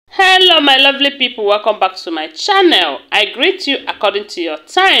Hello my lovely people, welcome back to my channel. I greet you according to your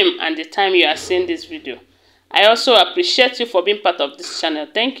time and the time you are seeing this video. I also appreciate you for being part of this channel.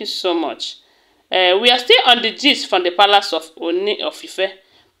 Thank you so much. We are still on the gist from the palace of Ooni of Ife.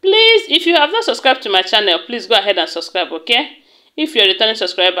 Please, if you have not subscribed to my channel, please go ahead and subscribe, okay? If you're a returning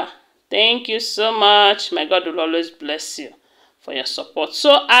subscriber, thank you so much. My God will always bless you for your support.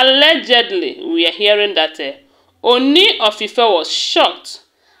 So allegedly, we are hearing that Ooni of Ife was shocked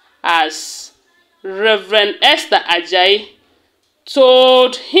as Reverend Esther Ajayi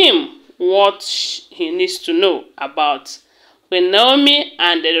told him what he needs to know about Queen Naomi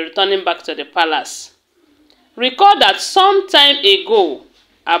and the returning back to the palace. Recall that some time ago,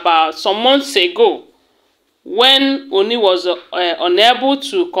 about some months ago, when Ooni was unable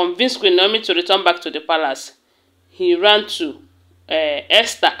to convince Queen Naomi to return back to the palace, he ran to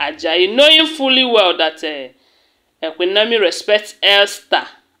Esther Ajayi, knowing fully well that Queen Naomi respects Esther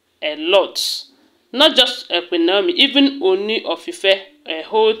a lot. Not just Queen Naomi, even Ooni of Ife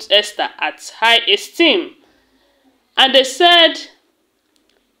holds Esther at high esteem. And they said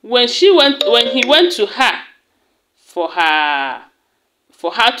when he went to her for her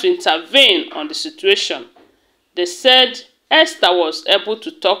to intervene on the situation, they said Esther was able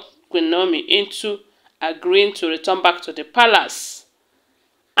to talk Queen Naomi into agreeing to return back to the palace.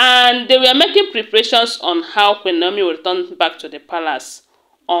 And they were making preparations on how Queen Naomi will return back to the palace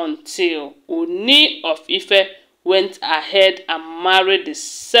until Ooni of Ife went ahead and married the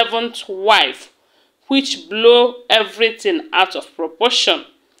 7th wife, which blew everything out of proportion.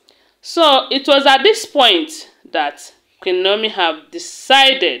 So it was at this point that Queen Naomi have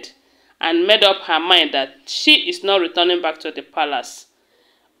decided and made up her mind that she is not returning back to the palace.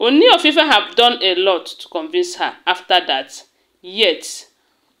 Ooni of Ife have done a lot to convince her after that, yet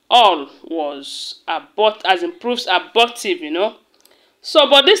all was proves abortive, you know. So,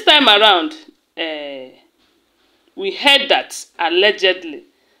 but this time around, we heard that allegedly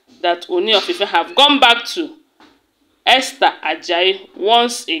that Ooni of Ife have gone back to Esther Ajayi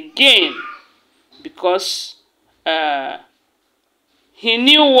once again because he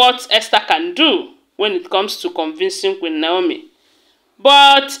knew what Esther can do when it comes to convincing Queen Naomi.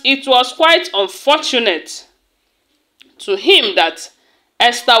 But it was quite unfortunate to him that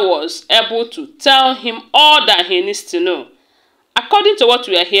Esther was able to tell him all that he needs to know. According to what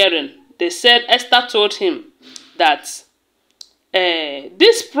we are hearing, they said Esther told him that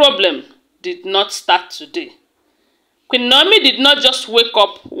this problem did not start today. Queen Naomi did not just wake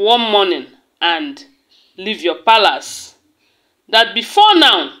up one morning and leave your palace. That before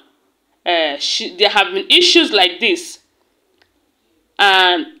now, there have been issues like this.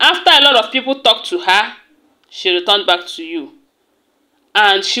 And after a lot of people talked to her, she returned back to you.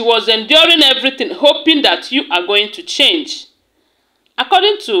 And she was enduring everything, hoping that you are going to change.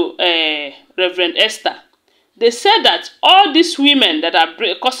 According to Reverend Esther, they said that all these women that are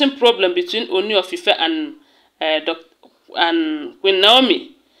causing problem between Ooni of Ife and Queen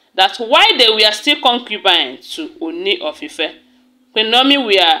Naomi, that while they were still concubines to Ooni of Ife, Queen Naomi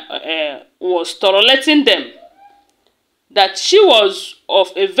was tolerating them, that she was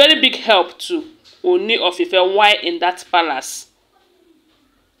of a very big help to Ooni of Ife while in that palace.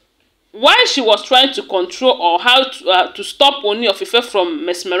 While she was trying to control or how to stop Ooni of Ife from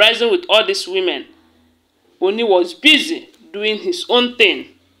mesmerizing with all these women, Ooni was busy doing his own thing,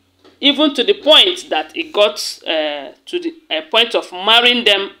 even to the point that it got to the point of marrying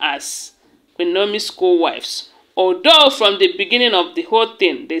them as Queen Naomi's co-wives. Although from the beginning of the whole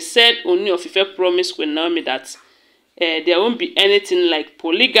thing, they said Ooni of Ife promised Queen Naomi that there won't be anything like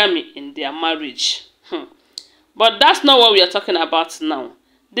polygamy in their marriage. But that's not what we are talking about now.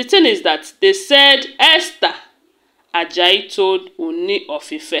 The thing is that they said Esther Ajayi told Ooni of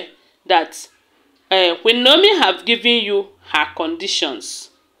Ife that Queen Naomi have given you her conditions.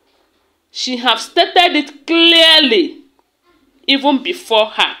 She have stated it clearly, even before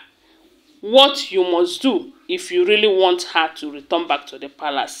her, what you must do if you really want her to return back to the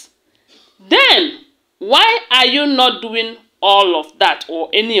palace. Then, why are you not doing all of that or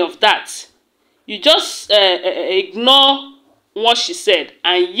any of that? You just ignore what she said,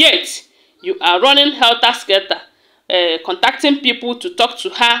 and yet you are running helter-skelter, contacting people to talk to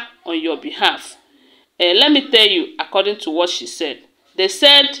her on your behalf. Let me tell you, according to what she said, they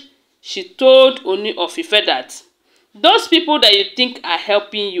said she told Ooni of Ife that those people that you think are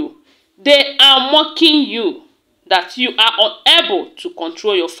helping you, they are mocking you, that you are unable to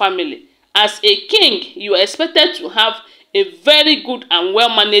control your family. As a king, you are expected to have a very good and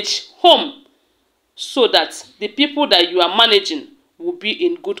well-managed home, so that the people that you are managing will be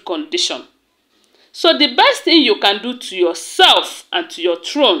in good condition. So the best thing you can do to yourself and to your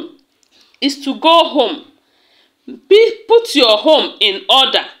throne is to go home. Put your home in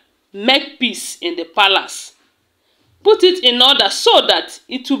order. Make peace in the palace. Put it in order so that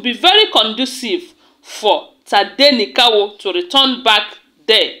it will be very conducive for Tadenikawo to return back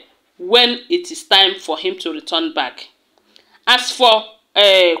there when it is time for him to return back. As for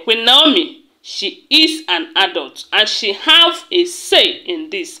Queen Naomi, she is an adult and she have a say in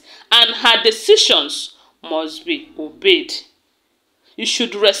this, and her decisions must be obeyed. You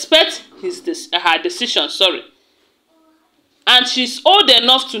should respect her decision, and she's old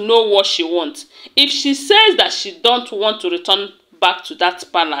enough to know what she wants. If she says that she don't want to return back to that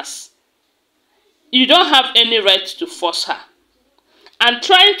palace, you don't have any right to force her. And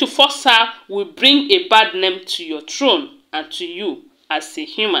trying to force her will bring a bad name to your throne and to you as a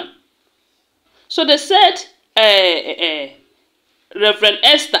human. So they said Reverend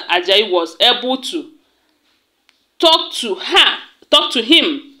Esther Ajayi was able to talk to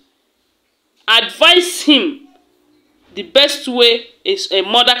him, advise him the best way a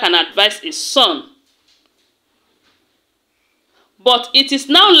mother can advise a son. But it is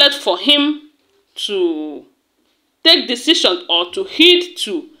now left for him to take decision or to heed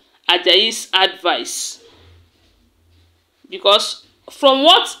to Ajayi's advice. Because from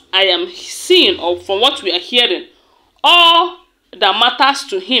what I am seeing, or from what we are hearing, all that matters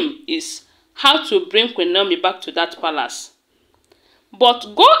to him is how to bring Queen Naomi back to that palace.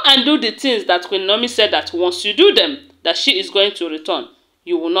 But go and do the things that Queen Naomi said that once you do them, that she is going to return.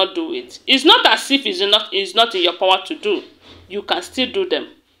 You will not do it. It's not as if it's not in your power to do. You can still do them.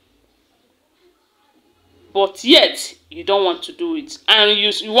 But yet, you don't want to do it. And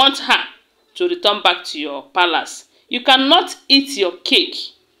you want her to return back to your palace. You cannot eat your cake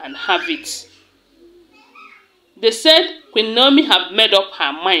and have it. They said Queen Naomi have made up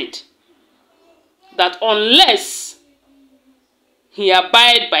her mind that unless he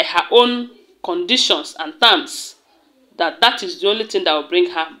abide by her own conditions and terms, that is the only thing that will bring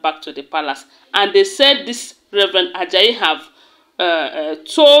her back to the palace. And they said this Reverend Ajayi have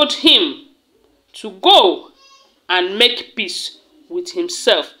told him to go and make peace with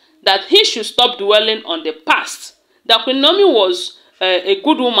himself, that he should stop dwelling on the past, that Queen Naomi was a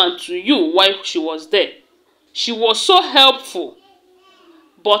good woman to you while she was there. She was so helpful.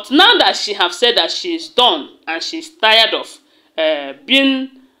 But now that she have said that she is done and she is tired of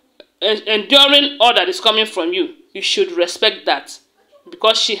enduring all that is coming from you, you should respect that,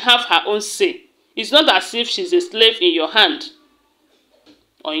 because she have her own say. It's not as if she's a slave in your hand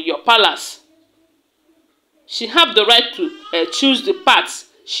or in your palace. She have the right to choose the paths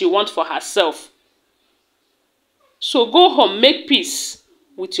she wants for herself. So go home, make peace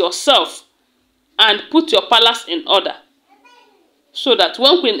with yourself, and put your palace in order, so that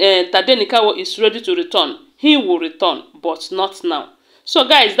when Queen Tadenikawo is ready to return, he will return, but not now. So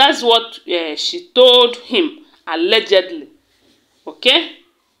guys, that's what she told him, allegedly. Okay?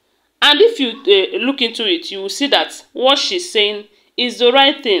 And if you look into it, you will see that what she's saying is the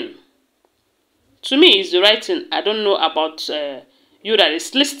right thing. To me, it's the right thing. I don't know about you that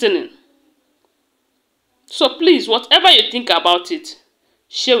is listening. So please, whatever you think about it,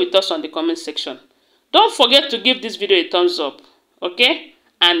 share with us on the comment section. Don't forget to give this video a thumbs up, okay?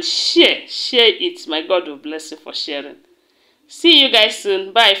 And share it. My God will bless you for sharing. See you guys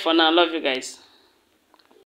soon. Bye for now. Love you guys.